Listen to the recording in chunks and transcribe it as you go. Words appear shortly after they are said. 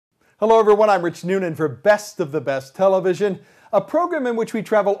Hello everyone, I'm Rich Noonan for Best of the Best Television, a program in which we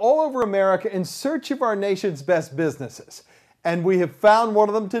travel all over America in search of our nation's best businesses. And we have found one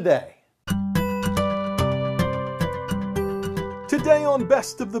of them today. Today on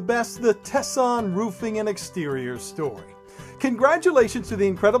Best of the Best, the Tesson Roofing and Exteriors story. Congratulations to the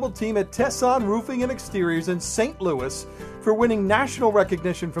incredible team at Tesson Roofing and Exteriors in St. Louis for winning national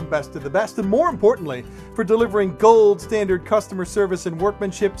recognition from Best of the Best, and more importantly, for delivering gold standard customer service and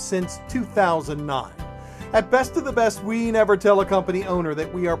workmanship since 2009. At Best of the Best, we never tell a company owner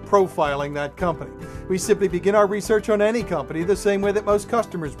that we are profiling that company. We simply begin our research on any company the same way that most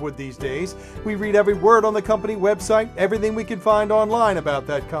customers would these days. We read every word on the company website, everything we can find online about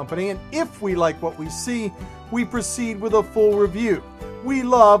that company, and if we like what we see, we proceed with a full review. We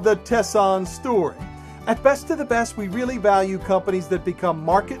love the Tesson story. At Best of the Best, we really value companies that become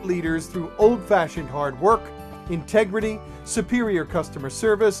market leaders through old-fashioned hard work, integrity, superior customer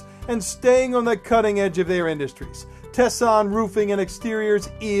service, and staying on the cutting edge of their industries. Tesson Roofing and Exteriors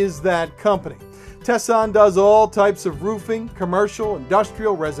is that company. Tesson does all types of roofing, commercial,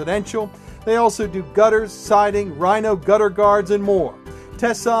 industrial, residential. They also do gutters, siding, rhino gutter guards, and more.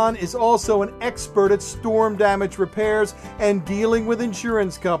 Tesson is also an expert at storm damage repairs and dealing with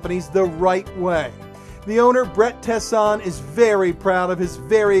insurance companies the right way. The owner, Brett Tesson, is very proud of his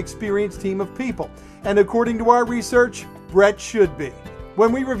very experienced team of people, and according to our research, Brett should be.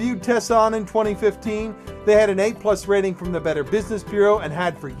 When we reviewed Tesson in 2015, they had an A+ rating from the Better Business Bureau and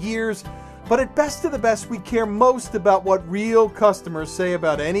had for years, but at Best of the Best, we care most about what real customers say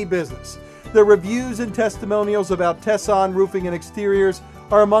about any business. The reviews and testimonials about Tesson Roofing and Exteriors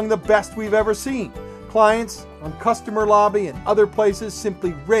are among the best we've ever seen. Clients on Customer Lobby and other places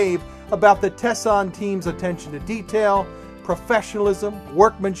simply rave about the Tesson team's attention to detail, professionalism,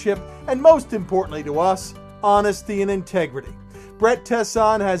 workmanship, and most importantly to us, honesty and integrity. Brett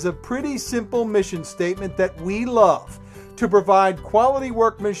Tesson has a pretty simple mission statement that we love: to provide quality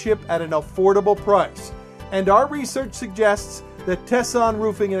workmanship at an affordable price. And our research suggests that Tesson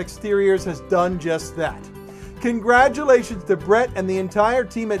Roofing and Exteriors has done just that. Congratulations to Brett and the entire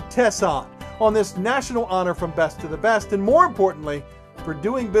team at Tesson on this national honor from Best of the Best, and more importantly, for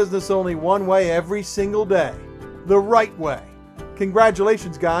doing business only one way every single day, the right way.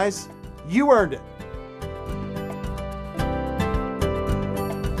 Congratulations, guys. You earned it.